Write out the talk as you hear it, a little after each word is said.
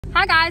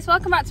Hi guys,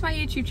 welcome back to my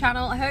YouTube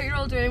channel. I hope you're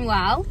all doing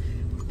well.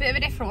 Bit of a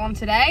different one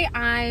today.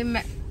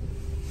 I've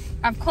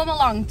come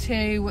along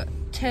to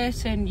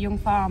Turton Young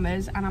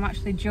Farmers and I'm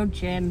actually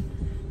judging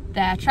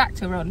their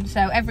tractor run. So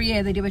every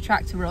year they do a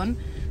tractor run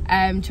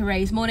to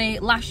raise money.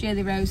 Last year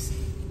they raised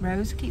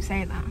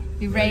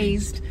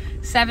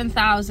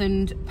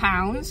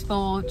 £7,000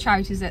 for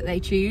charities that they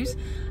choose.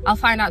 I'll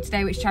find out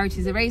today which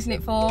charities they're raising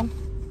it for.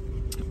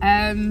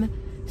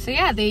 So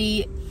yeah,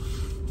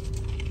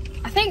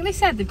 I think they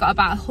said they've got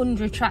about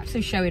 100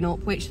 tractors showing up,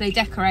 which they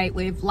decorate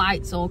with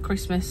lights or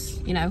Christmas,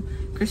 you know,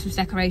 Christmas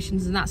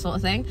decorations and that sort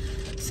of thing.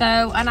 So,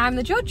 and I'm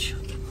the judge.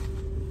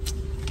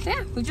 So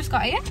yeah, we've just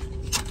got here.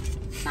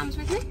 Sam's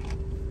with me.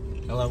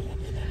 Hello.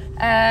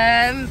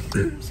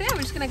 So yeah,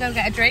 we're just gonna go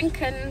get a drink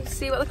and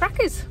see what the crack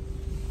is.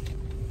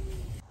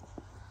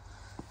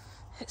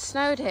 It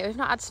snowed here. We've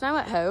not had snow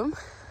at home.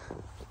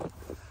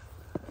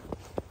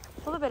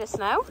 Love a bit of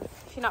snow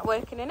if you're not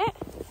working in it.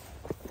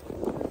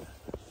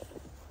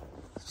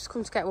 Just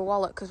come to get my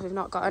wallet because we've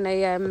not got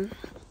any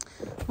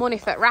money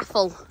for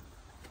raffle.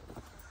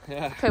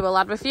 Yeah. Poor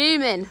lad, we're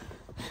fuming.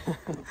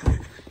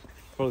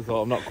 Probably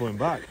thought I'm not coming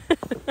back.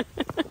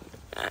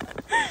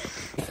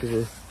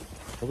 Because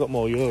I've got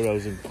more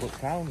euros than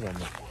pounds on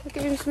me. We'll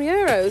give him some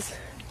euros.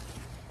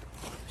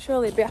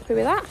 Surely he'd be happy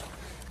with that.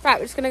 Right,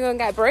 we're just going to go and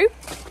get a brew.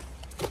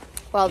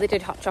 Well, they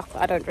did hot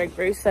chocolate. I don't drink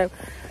brew, so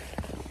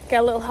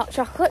get a little hot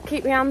chocolate,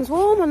 keep my hands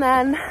warm, and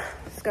then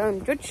let's go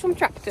and judge some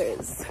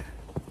tractors.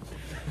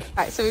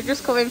 Right, so we've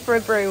just come in for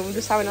a brew. We're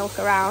just having a look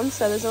around.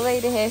 So there's a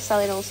lady here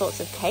selling all sorts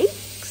of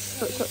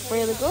cakes, which look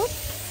really good.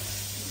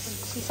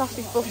 Some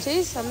sausage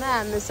butties, and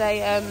then there's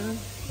a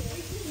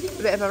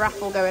bit of a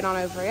raffle going on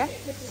over here.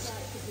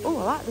 Oh,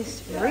 I like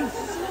this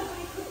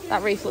wreath.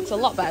 That wreath looks a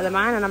lot better than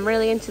mine, and I'm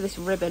really into this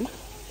ribbon.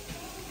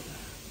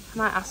 I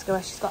might ask her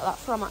where she's got that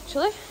from,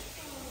 actually.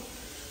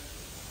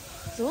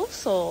 There's all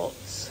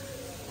sorts.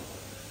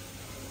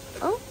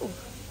 Oh,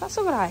 that's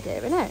a good idea,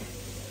 isn't it?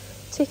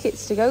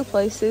 Tickets to go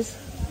places.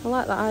 I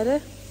like that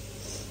idea.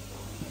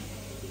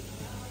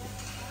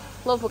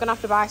 Love, we're going to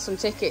have to buy some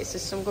tickets.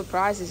 There's some good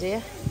prizes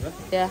here.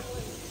 Yeah.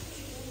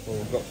 Well,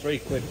 we've got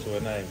 £3 to a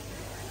name.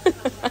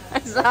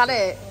 Is that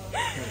it?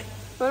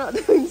 We're not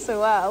doing so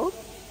well.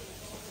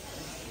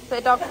 Bit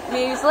of dog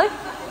muesli.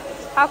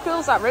 How cool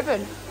is that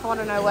ribbon? I want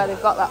to know where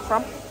they've got that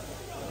from.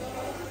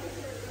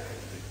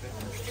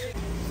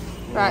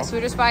 Right, so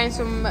we're just buying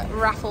some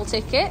raffle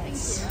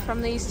tickets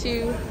from these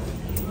two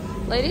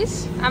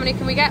ladies. How many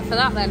can we get for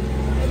that then?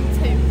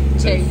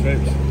 Two.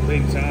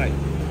 Clean tight.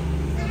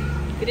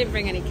 We didn't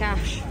bring any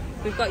cash.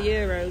 We've got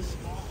euros.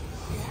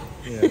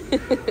 Yeah. There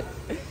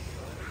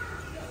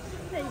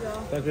you go.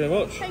 Thank you very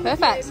much.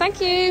 Perfect, thank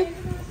you.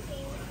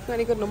 Got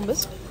any good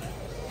numbers?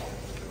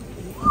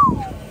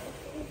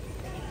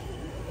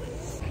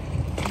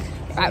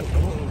 Right.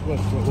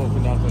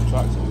 Walking down the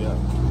tractor, yeah.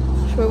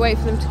 Should we wait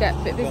for them to get a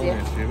bit busier?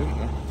 Well, yeah, isn't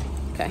there?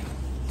 Okay.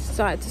 It's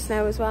started to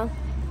snow as well.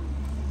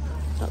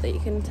 Not that you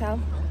can tell.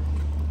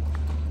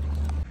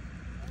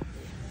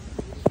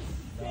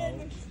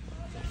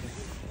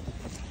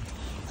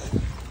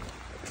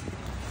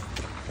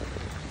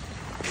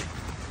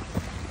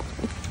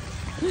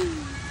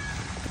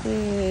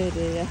 Oh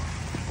dear.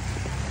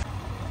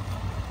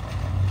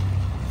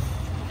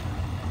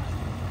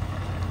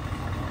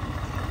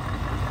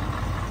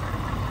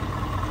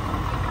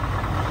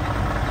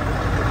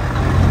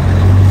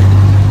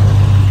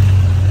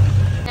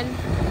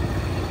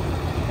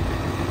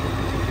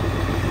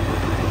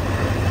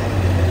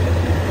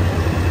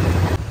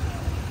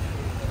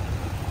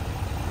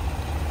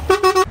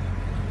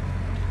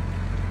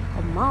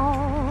 Come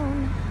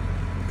on.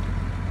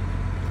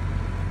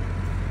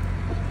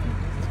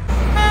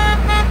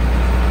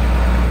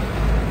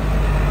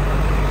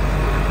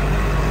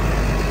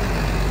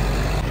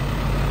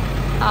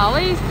 Oh,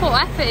 we've put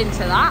effort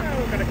into that.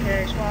 We're going to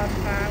case one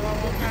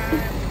more time.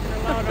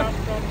 Load up,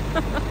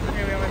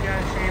 here we go,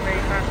 CV,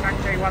 first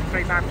taxi,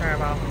 135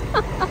 turbo.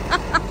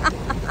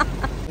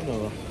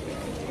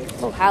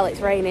 Oh hell,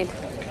 it's raining.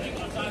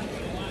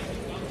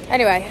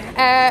 Anyway,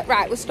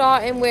 right, we're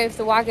starting with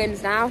the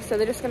wagons now. So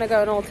they're just going to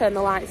go and all turn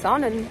the lights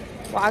on and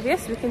what have you,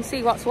 so we can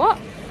see what's what.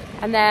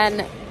 And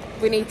then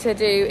we need to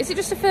do, is it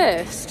just a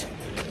first?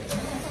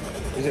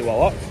 Is it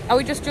what? Are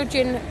we just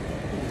judging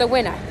the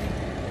winner?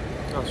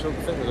 I think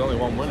there's only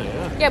one winner,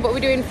 yeah. Yeah, but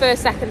we're doing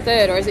first, second,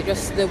 third, or is it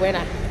just the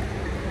winner?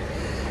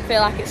 I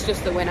feel like it's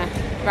just the winner.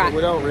 Right. We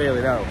don't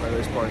really know at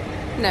this point.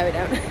 No, we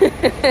don't.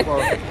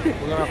 Well, we're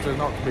going to have to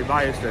not be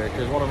biased here,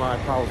 because one of my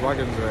pals'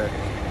 wagons are here.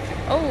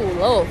 Oh,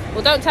 love.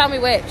 Well, don't tell me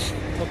which.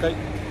 Okay.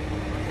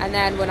 And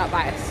then we're not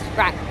biased.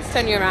 Right, let's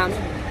turn you around.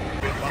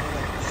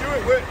 Show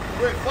it where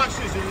it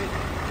flashes in it.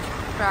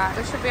 Right,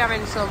 we should be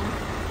having some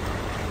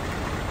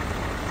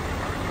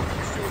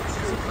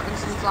putting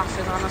some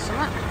flashes on or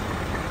something.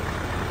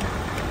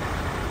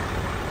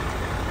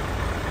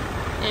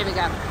 Here we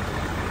go.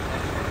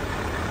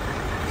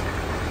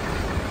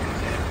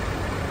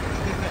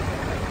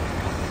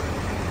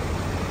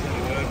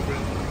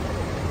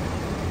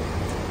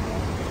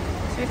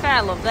 To be fair, Yeah,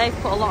 love, they've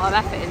put a lot of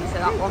effort into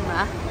that one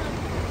there.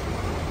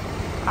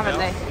 Haven't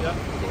they? Yeah.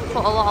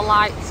 Put a lot of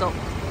lights up.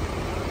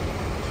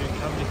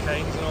 Candy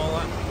canes and all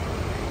that.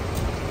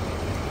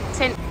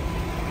 Tint.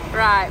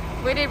 Right,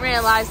 we didn't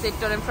realise they'd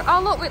done him from...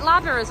 Oh, look, with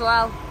ladder as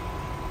well.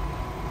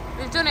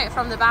 They've done it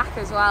from the back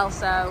as well,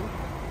 so...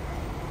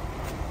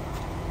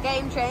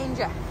 Game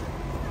changer.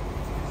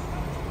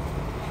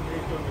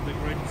 He's going with the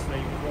Grinch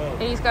theme as well.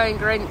 He's going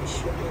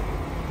Grinch.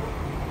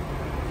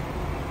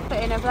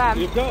 Putting of them.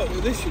 You've got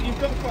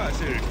quite a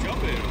serious job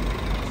here.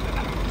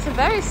 It's a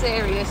very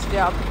serious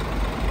job.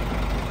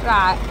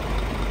 Right.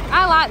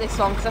 I like this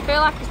one because I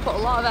feel like he's put a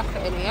lot of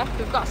effort in here.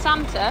 We've got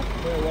Santa.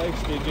 Bit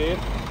wasted here.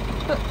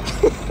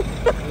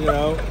 You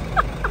know,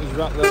 he's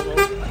wrapped them up.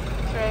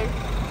 True.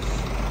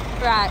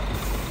 Right.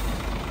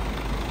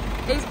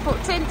 He's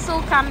put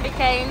tinsel, candy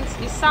canes,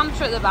 he's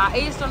Santa at the back.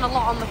 He's done a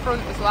lot on the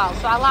front as well.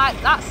 So I like,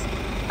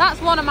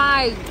 that's one of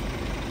my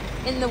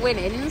in the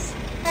winnings.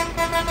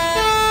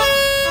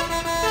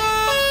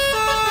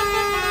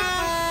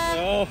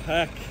 Oh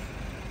heck.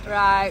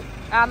 Right,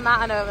 and that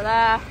one over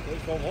there.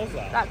 Which one was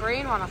that? That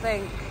green one, I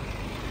think.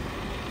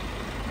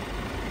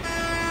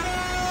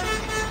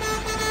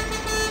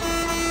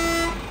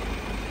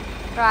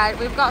 Right,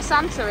 we've got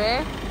Santa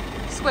here,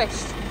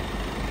 squished.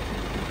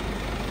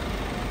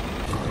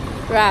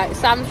 Right,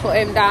 Sam's put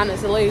him down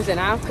as a loser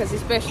now because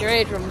he's pushed your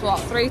eardrums, what,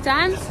 3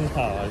 times?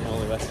 No, I'm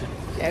only resting.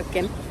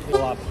 Joking. Good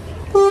lad.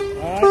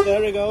 Alright,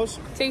 there he goes.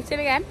 Tooting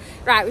again.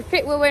 Right, we've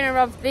picked the winner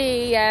of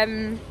the There's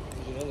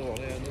another one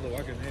here, another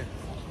wagon here.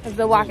 of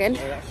the wagon.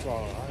 Oh, that's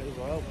alright as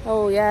well.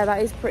 Oh yeah,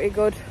 that is pretty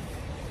good.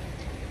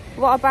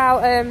 What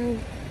about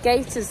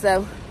gaiters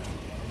though?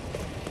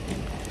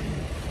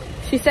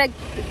 She said,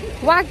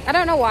 I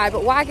don't know why,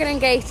 but wagon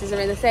and gaiters are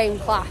in the same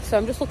class, so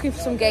I'm just looking for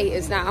some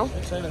gaiters now. She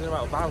didn't say anything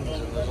about vans,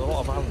 there's a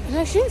lot of vans.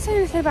 No, she didn't say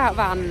anything about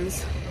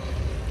vans.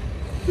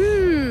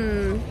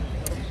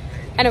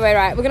 Anyway,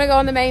 right, we're going to go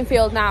on the main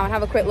field now and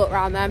have a quick look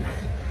around them.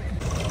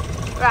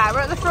 Right,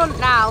 we're at the front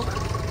now,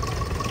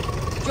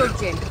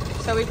 judging.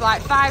 So we've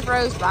like 5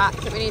 rows back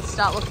that we need to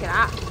start looking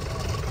at.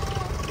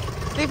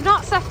 They've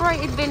not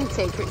separated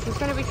vintage, which was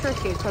going to be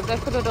tricky because they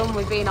could have done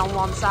with being on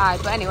one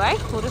side. But anyway,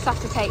 we'll just have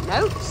to take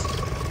notes.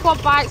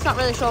 Quad bike's not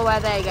really sure where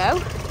they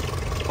go.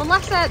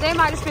 Unless they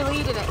might just be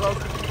leading it, love.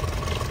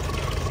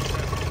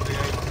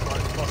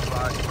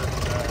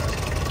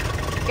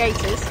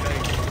 Gators.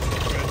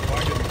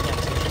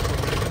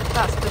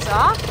 That's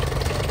bizarre.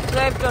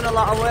 They've done a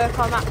lot of work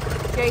on that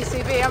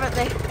JCB, haven't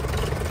they?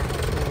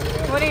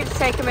 We need to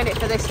take a minute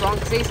for this one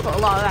because he's put a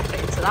lot of effort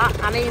into that.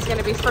 And he's going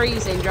to be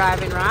freezing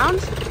driving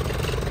round.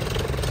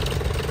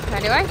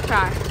 Anyway,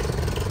 right.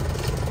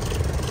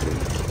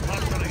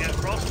 I'm trying to get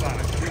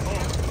frostbite.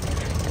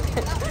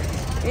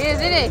 He is,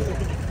 isn't he?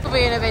 He'll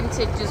be in a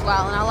vintage as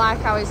well, and I like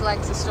how his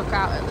legs are stuck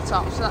out at the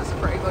top, so that's a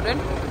pretty good one.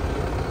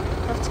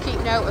 We'll have to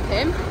keep note of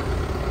him.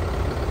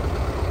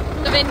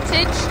 The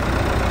vintage.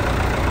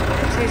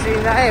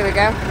 Here we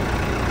go.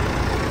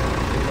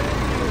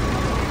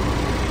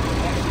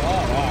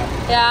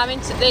 Yeah, I'm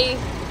into the,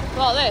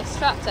 what, this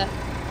tractor?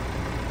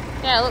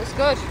 Yeah, it looks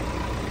good.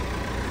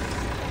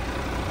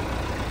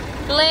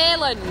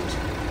 Leyland.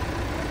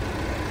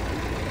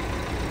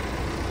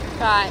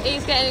 Right,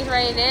 he's getting his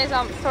reindeers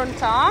on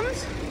front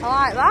arms. I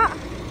like that.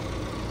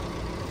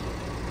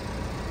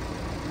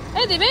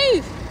 Hey, they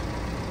move.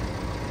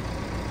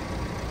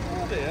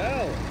 Bloody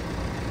hell.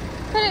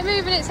 Look at it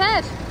moving its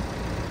head.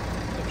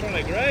 They're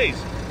trying to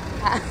graze.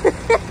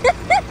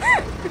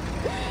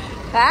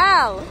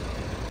 Hell.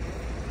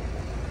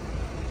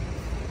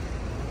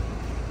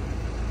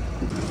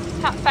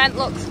 That fent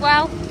looks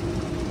well.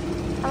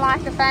 I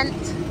like the fent.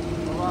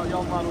 What about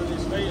young man with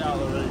his feet out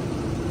of the roof?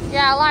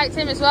 Yeah, I liked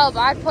him as well,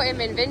 but I'd put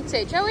him in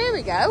vintage. Oh, here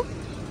we go.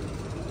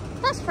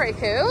 That's pretty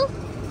cool.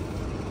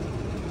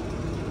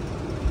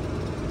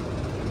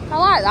 I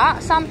like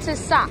that. Santa's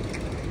sack.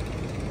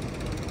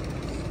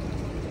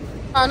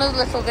 Oh, another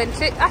little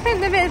vintage. I think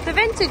the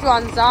vintage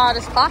ones are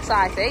just class,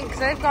 I think, because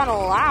they've gone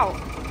all out.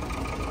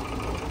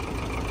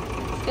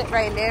 Get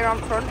reindeer on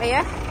front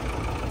here.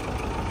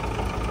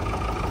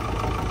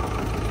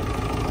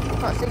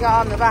 What's he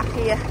got on the back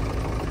here?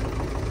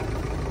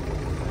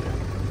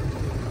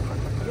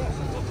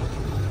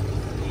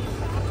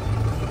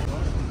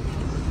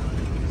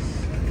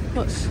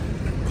 Let's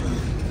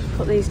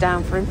put these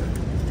down for him.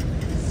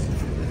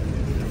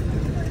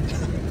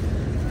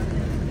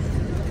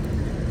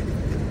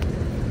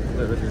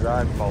 Bit of a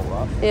design fault,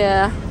 that.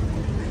 Yeah.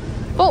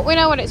 But we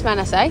know what it's meant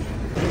to say.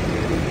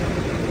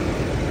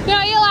 You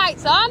got your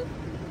lights on?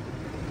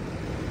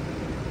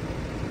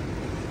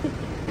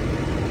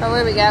 Oh,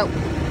 here we go.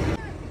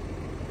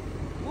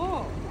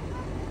 What?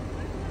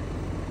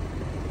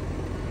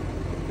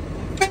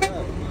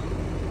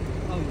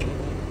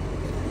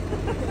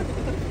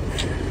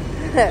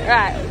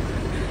 Right,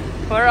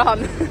 we're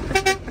on.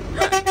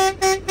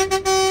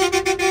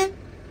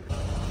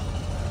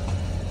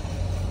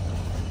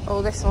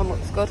 Oh, this one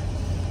looks good.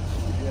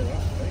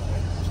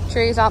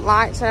 Trees aren't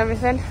lights and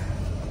everything.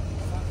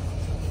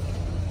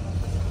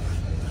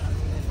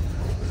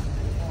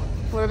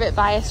 We're a bit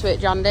biased with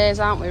John Deere's,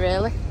 aren't we,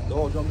 really?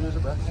 No, John Deere's the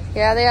best.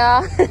 Yeah, they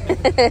are.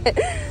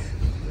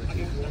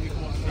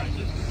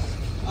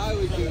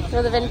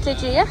 Another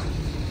vintage here.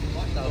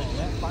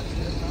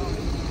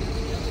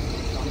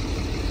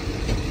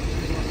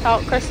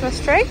 Old Christmas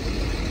tree.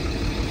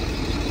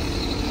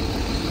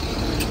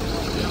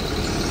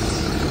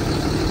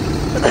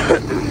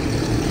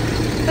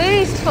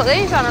 Please put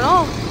these on and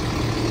all.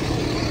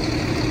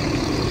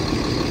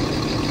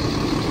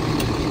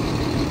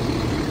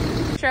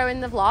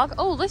 Showing the vlog.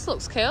 Oh, this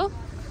looks cool.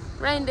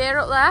 Reindeer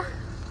up there.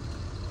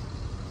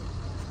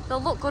 They'll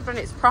look good when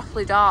it's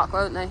properly dark,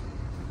 won't they?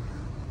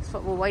 That's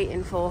what we're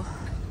waiting for.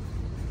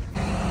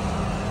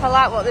 I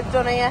like what they've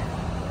done here.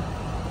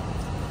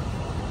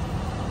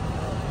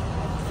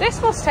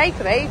 This must take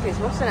them ages,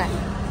 mustn't it?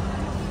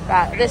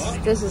 Right, this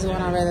is the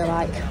one I really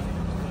like.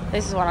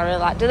 This is one I really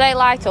like. Do they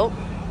light up?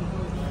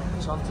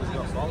 Santa's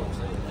got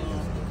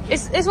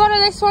bollocks. Is one of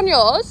this one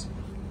yours?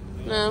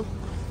 No. Do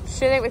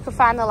you think we could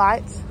find the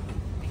lights?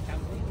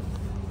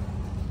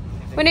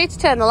 We need to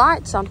turn the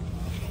lights on.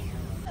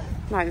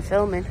 Not even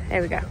filming.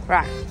 Here we go.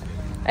 Right.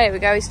 There we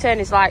go. He's turned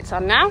his lights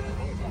on now.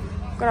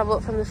 I'm gonna have a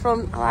look from the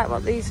front. I like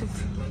what these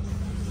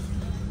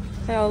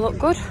have. They all look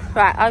good.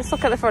 Right, I'll just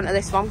look at the front of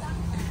this one.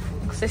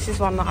 Because this is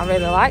one that I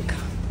really like.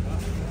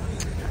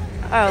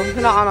 Oh,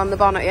 they're not on the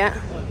bonnet yet.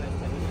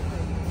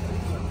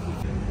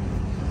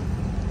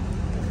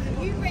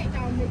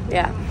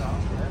 Yeah.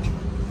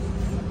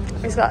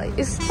 He's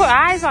put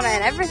eyes on it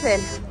and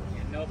everything.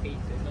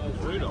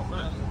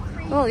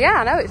 Well, yeah,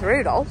 I know it's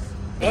Rudolph.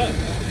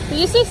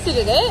 Your sister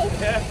did it?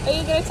 Yeah. Are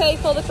you going to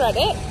take all the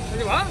credit?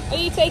 What? Are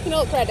you taking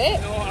all credit?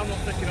 No, I'm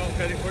not taking all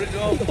credit for it,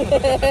 no.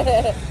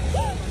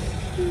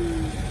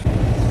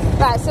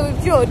 Right, so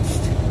we've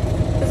judged.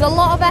 There's a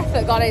lot of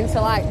effort gone into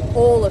like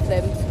all of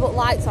them to put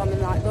lights on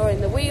and like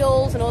lowering the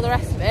wheels and all the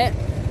rest of it.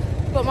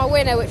 But my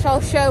winner, which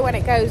I'll show when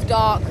it goes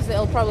dark because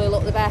it'll probably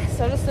look the best.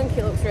 I just think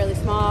it looks really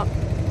smart.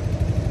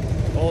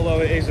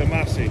 Although it is a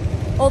Massey.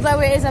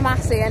 Although it is a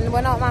Massey and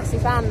we're not Massey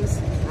fans.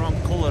 Wrong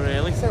colour,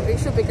 really. So it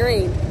should be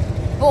green.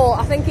 But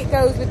I think it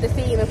goes with the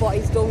theme of what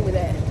he's done with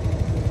it.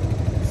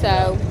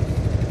 So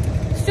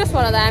it's just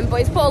one of them, but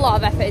he's put a lot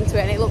of effort into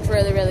it and it looks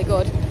really, really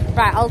good.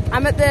 Right,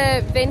 I'm at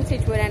the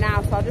vintage winner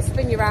now, so I'll just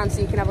spin you around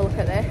so you can have a look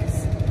at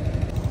this.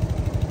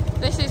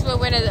 This is the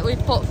winner that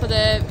we've put for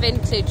the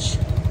vintage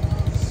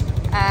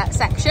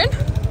section.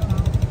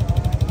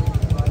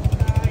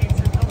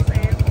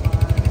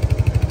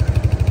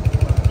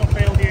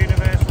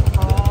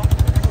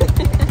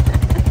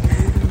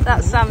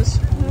 That's Sam's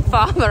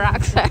farmer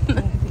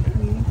accent.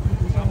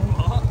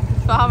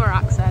 Farmer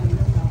accent.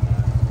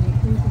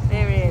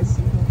 There he is.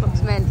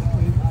 Looks mint.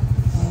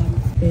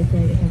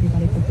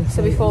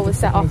 So before we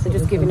set off, they're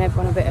just giving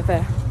everyone a bit of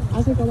a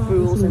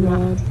rules and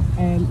that.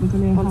 We're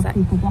going to One have sec.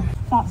 people block.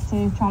 That's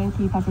to try and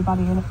keep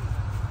everybody in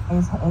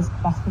as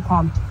best we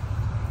can.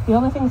 The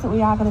only things that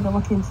we are going to be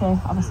looking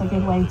to obviously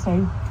give way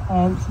to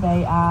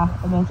today are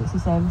emergency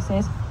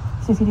services.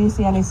 So if you do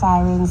see any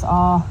sirens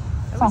or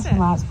flashing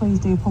lights, please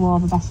do pull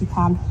over best you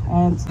can.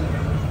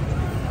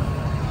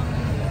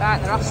 Right,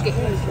 they're off ski.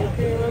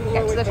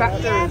 Get to the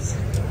tractors.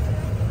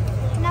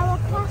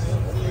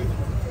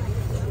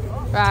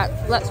 Right,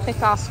 let's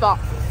pick our spot.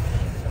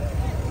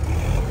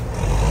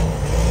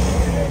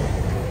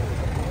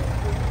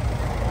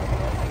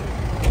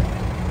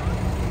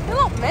 They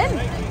look mint.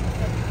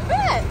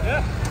 Mint.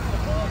 Yeah.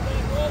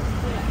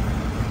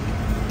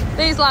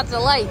 These lads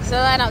are late, so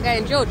they're not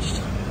getting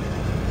judged.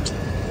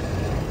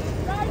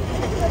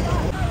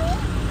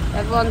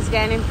 Everyone's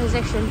getting in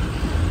position.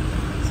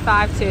 It's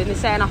 5-2 and they're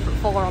setting off at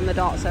 4 on the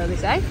dot, so they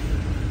say.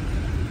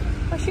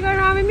 What's she going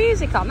around with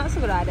music on? That's a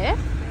good idea.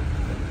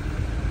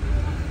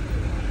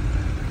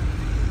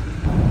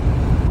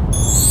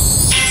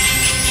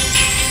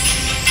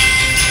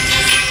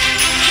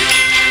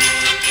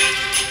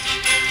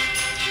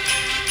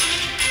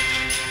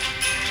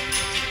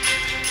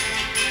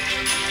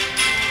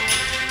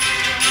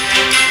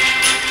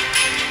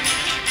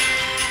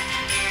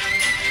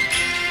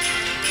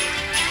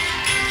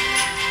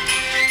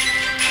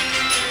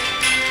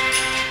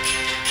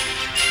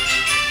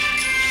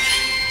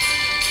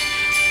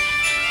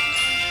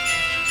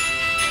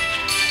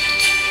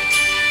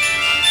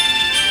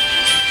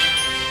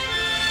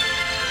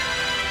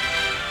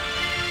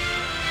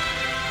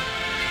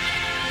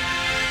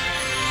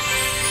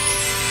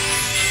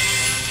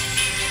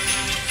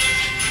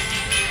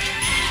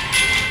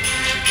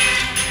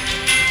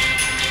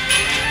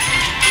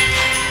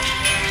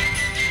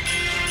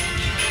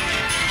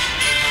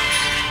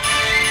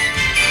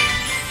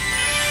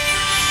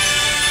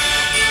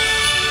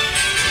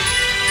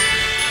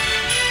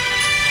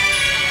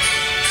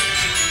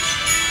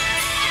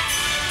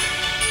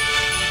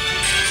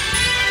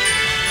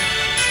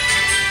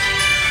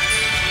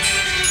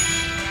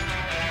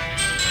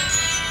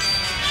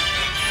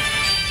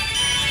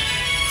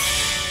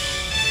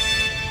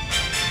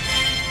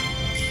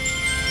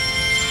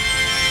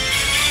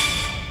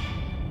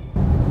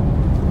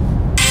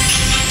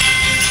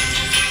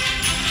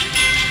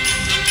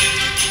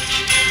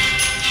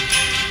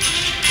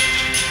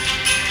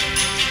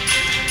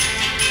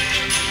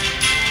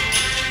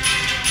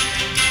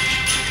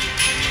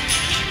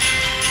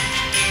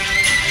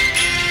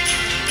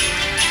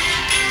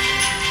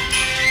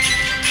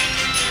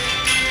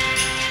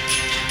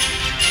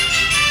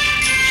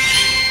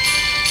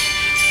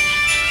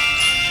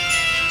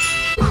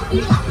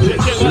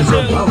 This is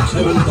About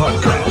 7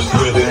 Podcast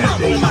with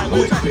Andy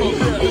Whitby.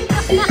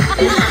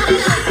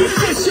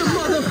 It's your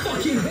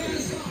motherfucking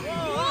hands.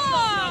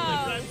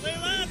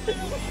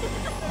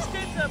 What's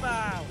kids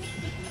about?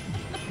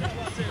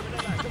 What's it?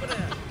 Come on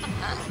here.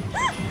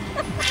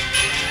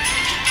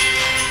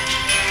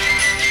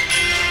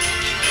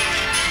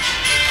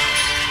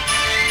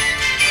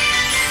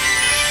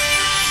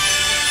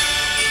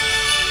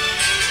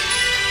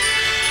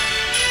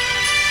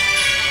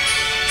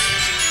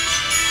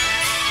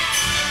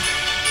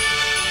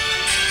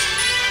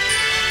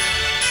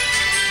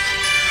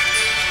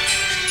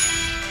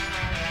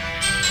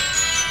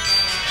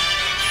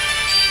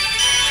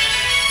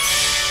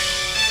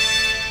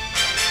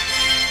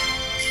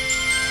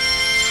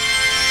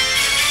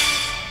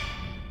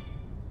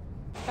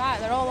 Right,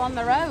 they're all on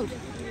the road.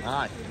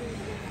 Aye.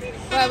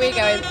 Where are we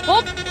going?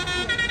 Pub?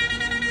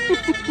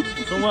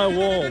 Somewhere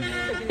warm.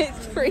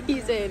 It's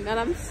freezing and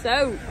I'm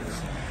soaked.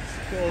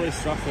 All this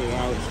traffic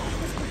out.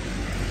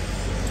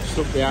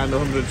 Stuck behind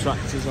 100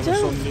 tractors on a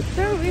Sunday.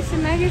 Don't be so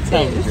I'm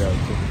negative.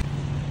 joking.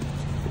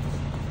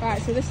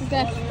 Right, so this is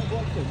their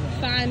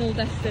final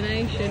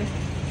destination.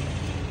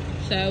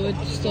 So we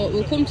just thought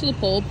we'll come to the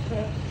pub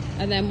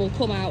and then we'll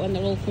come out and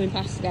they're all coming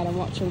past again and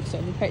watch them because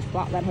it'll be pitch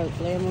black then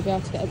hopefully and we'll be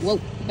able to get a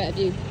better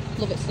view.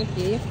 Love it,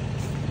 Slicky here.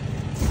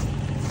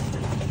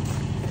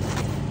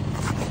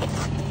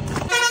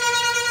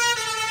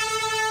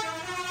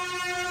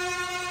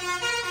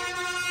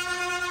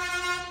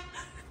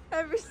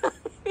 Every time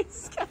he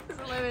scares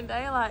the living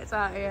daylights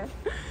out here.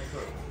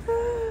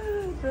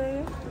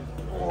 Brilliant.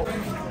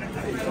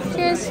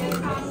 Cheers. It's a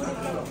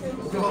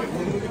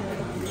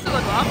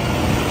good one.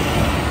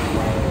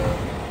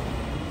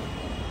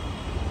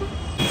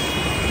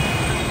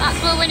 That's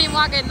my winning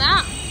wagon,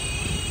 that.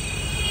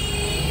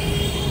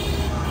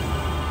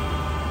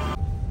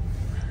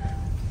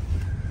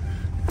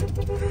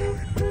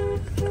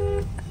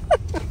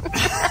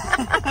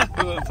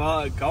 Couldn't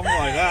thought it'd come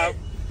like that.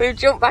 We've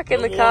jumped back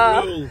in the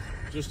car. Rule,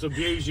 just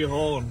abuse your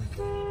horn.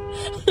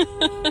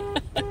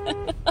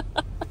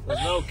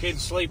 There's no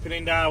kids sleeping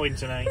in Darwin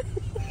tonight.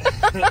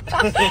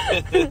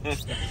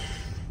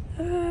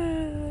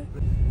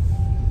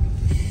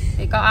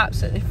 It got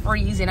absolutely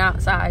freezing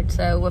outside,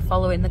 so we're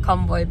following the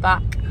convoy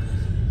back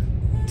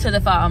to the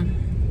farm.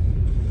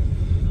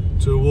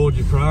 To award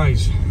your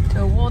prize.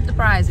 To award the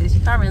prizes.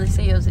 You can't really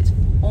see us, it's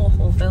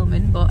awful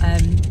filming, but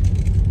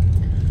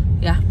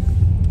yeah.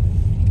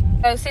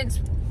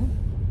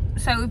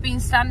 So we've been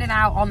standing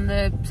out on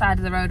the side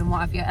of the road and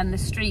what have you, and the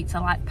streets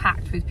are like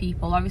packed with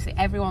people. Obviously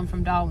everyone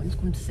from Darwin's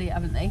come to see it,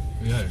 haven't they?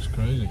 Yeah, it's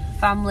crazy.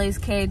 Families,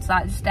 kids,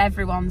 like just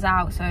everyone's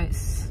out, so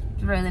it's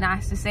really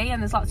nice to see.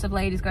 And there's lots of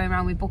ladies going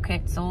around with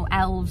buckets or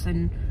elves,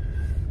 and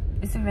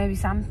is there maybe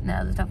Santa? No,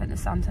 I don't think there's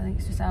Santa, I think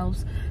it's just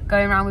elves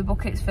going around with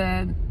buckets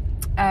for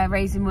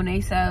raising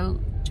money. So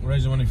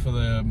raising money for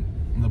the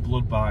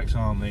blood bikes,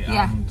 aren't they?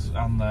 Yeah.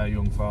 And their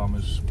young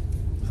farmers,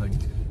 I think.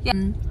 yeah.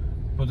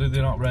 But did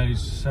they not raise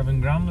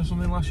 7 grand or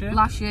something last year?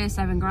 Last year,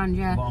 7 grand,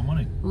 yeah. A lot of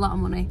money. A lot of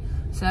money.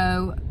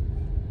 So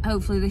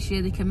hopefully this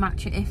year they can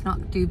match it, if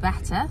not do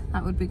better.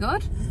 That would be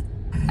good.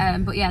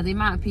 But yeah, the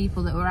amount of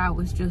people that were out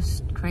was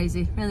just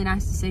crazy. Really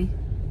nice to see.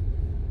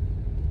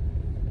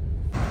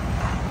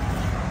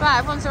 Right,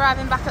 everyone's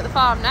arriving back at the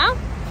farm now.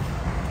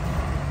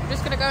 I'm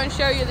just going to go and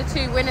show you the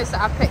 2 winners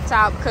that I've picked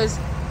out, because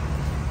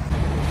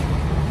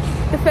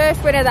the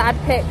first winner that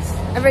I'd picked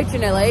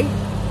originally,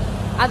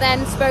 I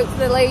then spoke to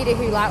the lady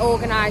who like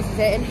organises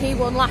it, and he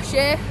won last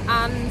year.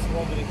 And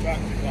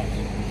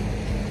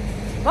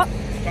what?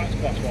 Tractor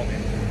class one.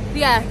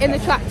 Yeah, in the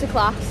tractor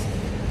class.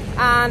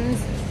 And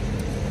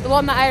the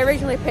one that I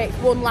originally picked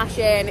won last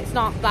year, and it's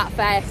not that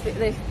fair.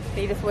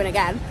 They just win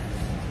again.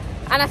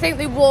 And I think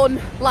they won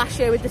last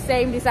year with the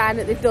same design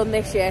that they've done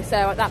this year,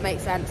 so that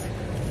makes sense.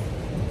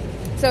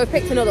 So we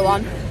picked another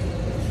one,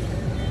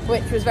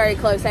 which was very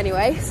close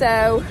anyway.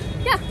 So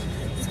yeah,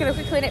 just going to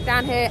quickly nip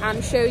down here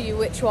and show you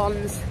which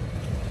ones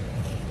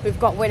we've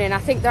got winning. I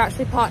think they're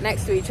actually parked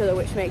next to each other,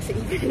 which makes it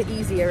even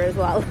easier as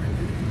well.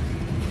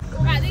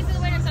 Right, these are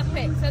the winners I've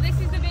picked. So this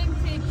is the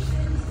vintage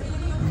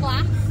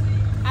class,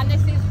 and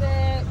this is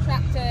the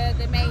tractor,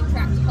 the main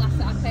tractor class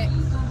that I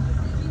picked.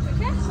 But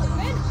yeah, let's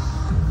win.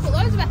 Put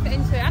loads of effort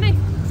into it, hasn't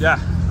he? Yeah.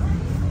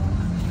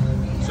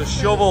 It's a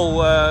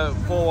shovel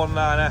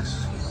 419S,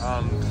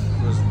 and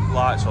there's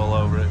lights all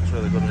over it. It's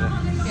really good, isn't it?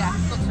 Yeah,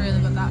 looks really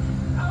good, that.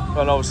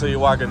 And obviously your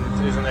wagon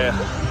isn't here.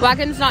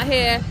 Wagon's not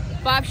here,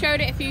 but I've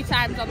showed it a few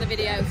times on the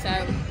video, so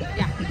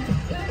yeah.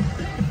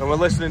 And we're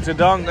listening to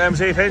Don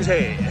MC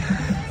Finty.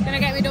 It's gonna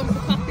get me done for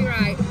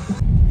copyright.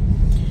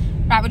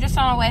 Right, we're just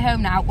on our way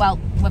home now. Well,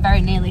 we're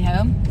very nearly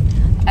home.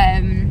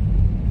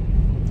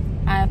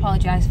 I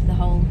apologise for the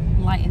whole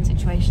lighting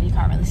situation, you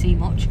can't really see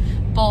much,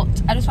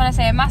 but I just want to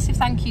say a massive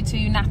thank you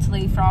to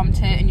Natalie from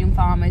Turton Young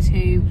Farmers,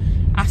 who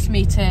asked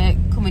me to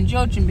come and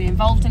judge and be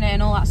involved in it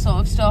and all that sort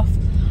of stuff.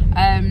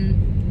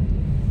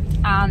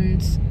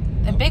 And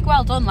a big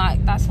well done,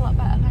 like, that's a lot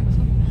better, thanks.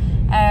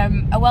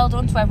 A well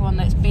done to everyone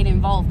that's been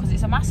involved, because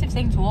it's a massive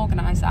thing to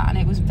organise that, and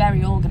it was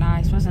very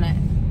organised, wasn't it?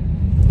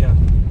 Yeah.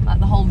 Like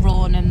the whole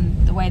run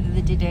and the way that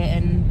they did it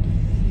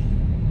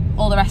and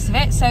all the rest of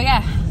it. So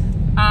yeah,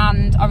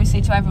 and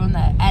obviously to everyone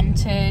that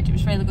entered, it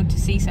was really good to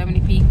see so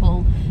many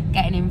people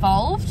getting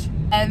involved.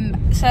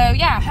 So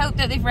yeah, I hope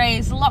that they've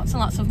raised lots and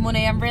lots of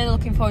money. I'm really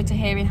looking forward to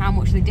hearing how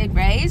much they did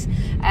raise.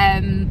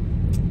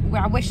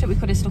 I wish that we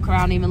could have stuck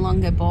around even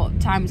longer, but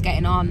time was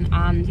getting on,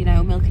 and you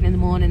know, milking in the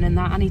morning and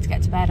that, I need to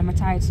get to bed. I'm a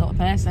tired sort of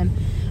person.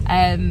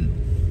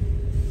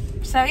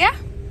 So yeah,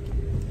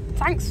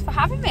 thanks for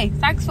having me,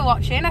 thanks for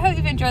watching. I hope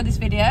you've enjoyed this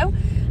video,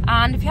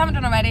 and if you haven't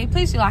done already,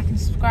 please do like and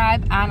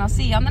subscribe, and I'll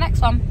see you on the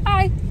next one.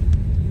 Bye.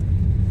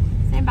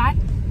 Saying bye.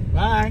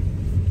 Bye.